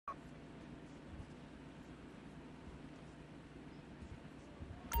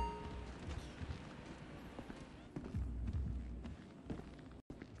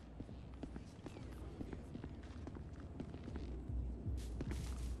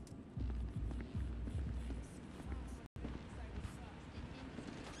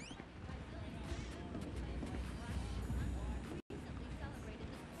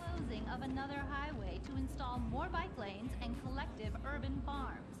of another highway to install more bike lanes and collective urban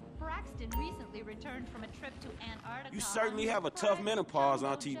farms. Braxton recently returned from a trip to Antarctica. You certainly have a tough menopause,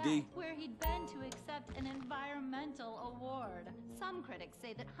 Auntie D. Where he'd been to accept an environmental award. Some critics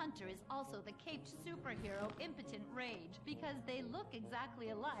say that Hunter is also the caped superhero Impotent Rage because they look exactly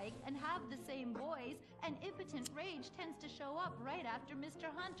alike and have the same voice, and Impotent Rage tends to show up right after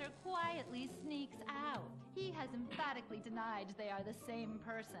Mr. Hunter quietly sneaks out. He has emphatically denied they are the same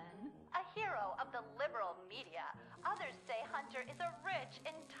person. A hero of the liberal media, others say Hunter is a rich,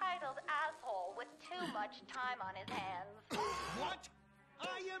 entitled asshole with too much time on his hands. What?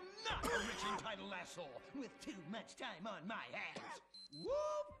 I am not a rich, entitled asshole with too much time on my hands. Woo,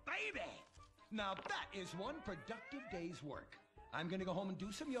 baby! Now that is one productive day's work. I'm gonna go home and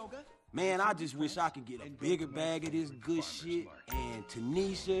do some yoga. Man, I just wish I could get a bigger bag of this good shit and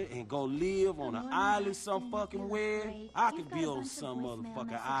Tanisha and go live on an island some fucking where. I could be on some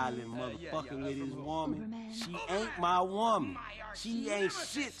motherfucking island motherfucking with this woman. She ain't my woman. She ain't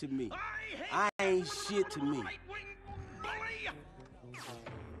shit to me. I ain't shit to me.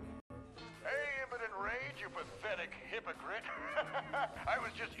 Hey, Impotent Rage, you pathetic hypocrite. I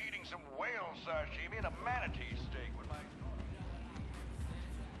was just eating some whale sashimi and a manatee steak when my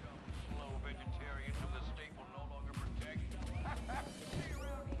slow vegetarian from the state will no longer protect.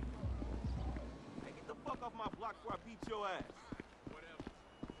 Hey, get the fuck off my block before I beat your ass.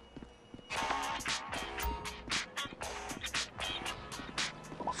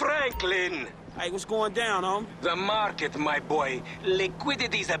 Franklin! Hey, what's going down, homie? The market, my boy.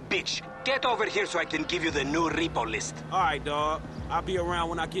 Liquidity's a bitch. Get over here so I can give you the new repo list. All right, dog. I'll be around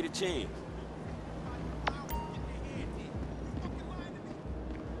when I get a chance.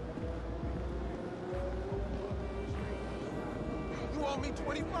 You owe me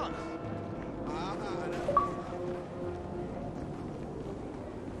 20 bucks.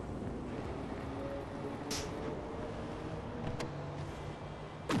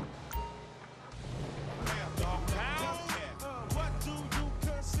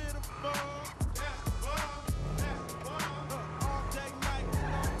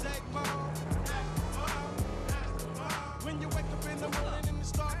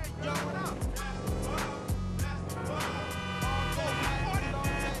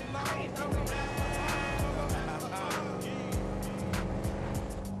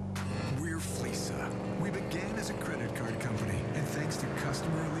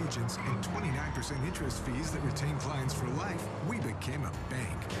 And 29% interest fees that retain clients for life, we became a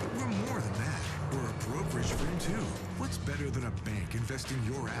bank. But we're more than that. We're a brokerage firm, too. What's better than a bank investing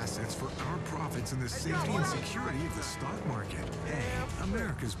your assets for our profits in the safety and security of the stock market? Hey,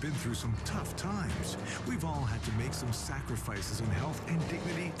 America's been through some tough times. We've all had to make some sacrifices in health and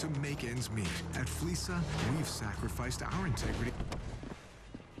dignity to make ends meet. At Fleesa, we've sacrificed our integrity.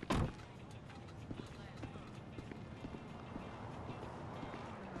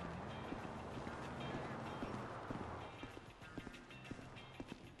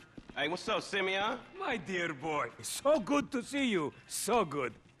 Hey, what's up, Simeon? My dear boy, so good to see you. So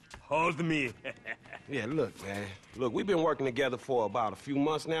good. Hold me. Yeah, look, man. Look, we've been working together for about a few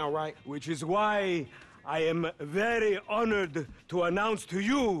months now, right? Which is why I am very honored to announce to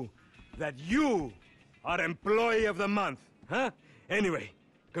you that you are Employee of the Month. Huh? Anyway,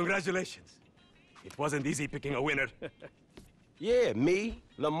 congratulations. It wasn't easy picking a winner. Yeah, me,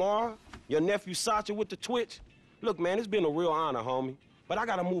 Lamar, your nephew Sacha with the Twitch. Look, man, it's been a real honor, homie. But I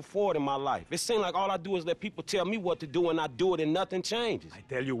gotta move forward in my life. It seems like all I do is let people tell me what to do and I do it and nothing changes. I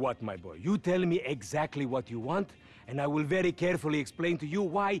tell you what, my boy. You tell me exactly what you want, and I will very carefully explain to you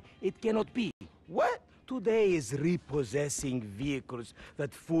why it cannot be. What? Today is repossessing vehicles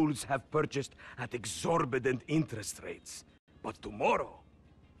that fools have purchased at exorbitant interest rates. But tomorrow,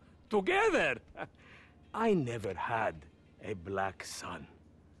 together, I never had a black son.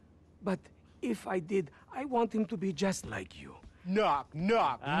 But if I did, I want him to be just like you. Knock,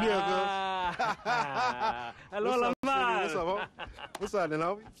 knock, niggas. Hello, Lamar. What's up, homie? What's up, then,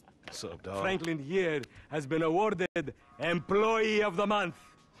 homie? What's up, dog? Franklin here has been awarded Employee of the Month.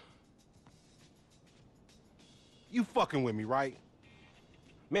 You fucking with me, right?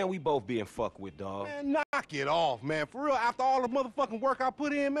 Man, we both being fucked with, dog. Man, knock it off, man. For real, after all the motherfucking work I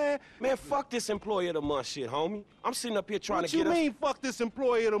put in, man. Man, fuck this Employee of the Month shit, homie. I'm sitting up here trying to get us... What you mean, fuck this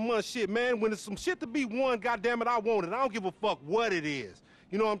Employee of the Month shit, man? When there's some shit to be won, goddammit, I want it. I don't give a fuck what it is.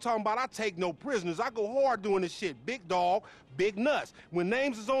 You know what I'm talking about? I take no prisoners. I go hard doing this shit. Big dog, big nuts. When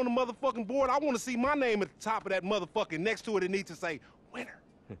names is on the motherfucking board, I want to see my name at the top of that motherfucking next to it. It needs to say, winner.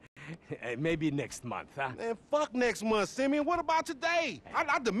 Maybe next month, huh? Man, fuck next month, Simeon. What about today?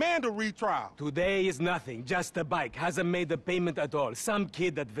 I demand a retrial. Today is nothing, just a bike. Hasn't made the payment at all. Some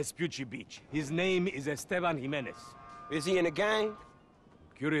kid at Vespucci Beach. His name is Esteban Jimenez. Is he in the gang?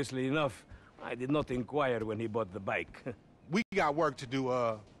 Curiously enough, I did not inquire when he bought the bike. We got work to do,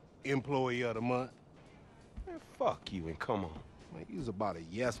 employee of the month. Man, fuck you and come on. Man, he's about a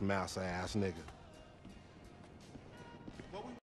yes-mouse ass nigga.